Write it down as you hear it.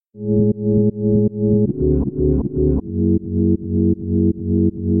Making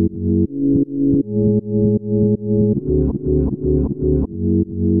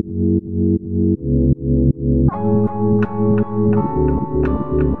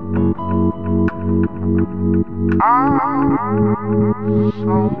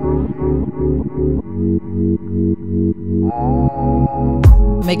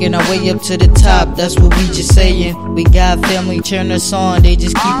our way up to the top, that's what we just saying. We got family cheering us on, they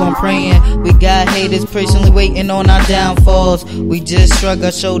just keep on praying. We got haters patiently waiting on our downfalls. We just shrug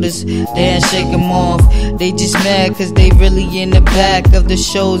our shoulders, then shake them off. They just mad cause they really in the back of the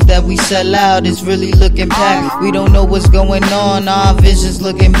shows that we sell out. It's really looking packed. We don't know what's going on, our vision's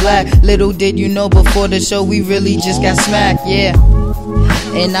looking black. Little did you know before the show we really just got smacked, yeah.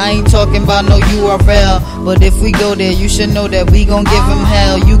 And I ain't talking about no URL, but if we go there, you should know that we gon' give him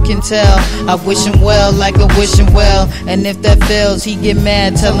hell. You can tell, I wish him well like I wish him well. And if that fails, he get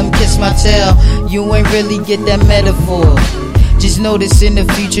mad, tell him kiss my tail. You ain't really get that metaphor. Just notice in the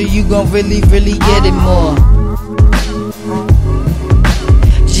future, you gon' really get it more.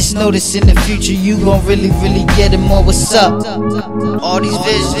 Just notice in the future, you gon' really get it more. What's up? All these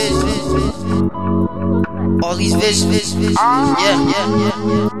visions. All these visions, yeah.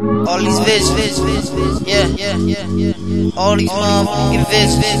 All these visions, yeah. All these motherfucking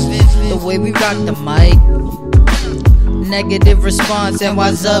visions. The way we rock the mic. Negative response, and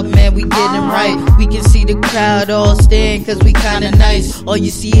why's up, man, we getting right. We can see the crowd all staring cause we kinda nice. All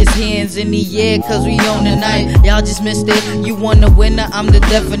you see is hands in the air cause we on the night. Y'all just missed it, you want the winner, I'm the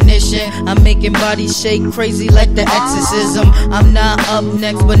definition. I'm making bodies shake crazy like the exorcism. I'm not up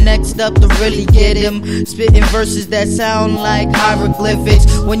next, but next up to really get him. Spitting verses that sound like hieroglyphics.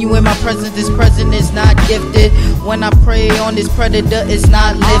 When you in my presence, this present is not gifted. When I pray on this predator, it's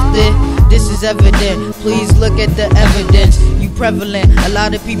not lifted. This is evident, please look at the evidence. You prevalent, a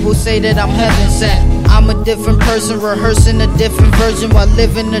lot of people say that I'm heaven sent. I'm a different person, rehearsing a different version while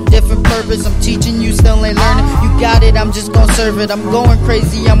living a different purpose. I'm teaching you, still ain't learning. You got it, I'm just gonna serve it. I'm going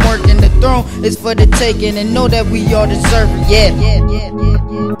crazy, I'm working. The throne is for the taking, and know that we all deserve it. Yeah.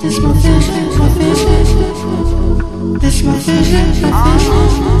 This my vision, my vision. This my vision, my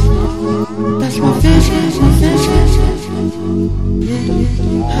vision. That's my vision, my vision.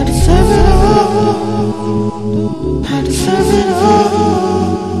 I deserve it all. I deserve it all.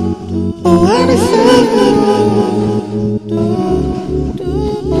 Oh, I deserve it all.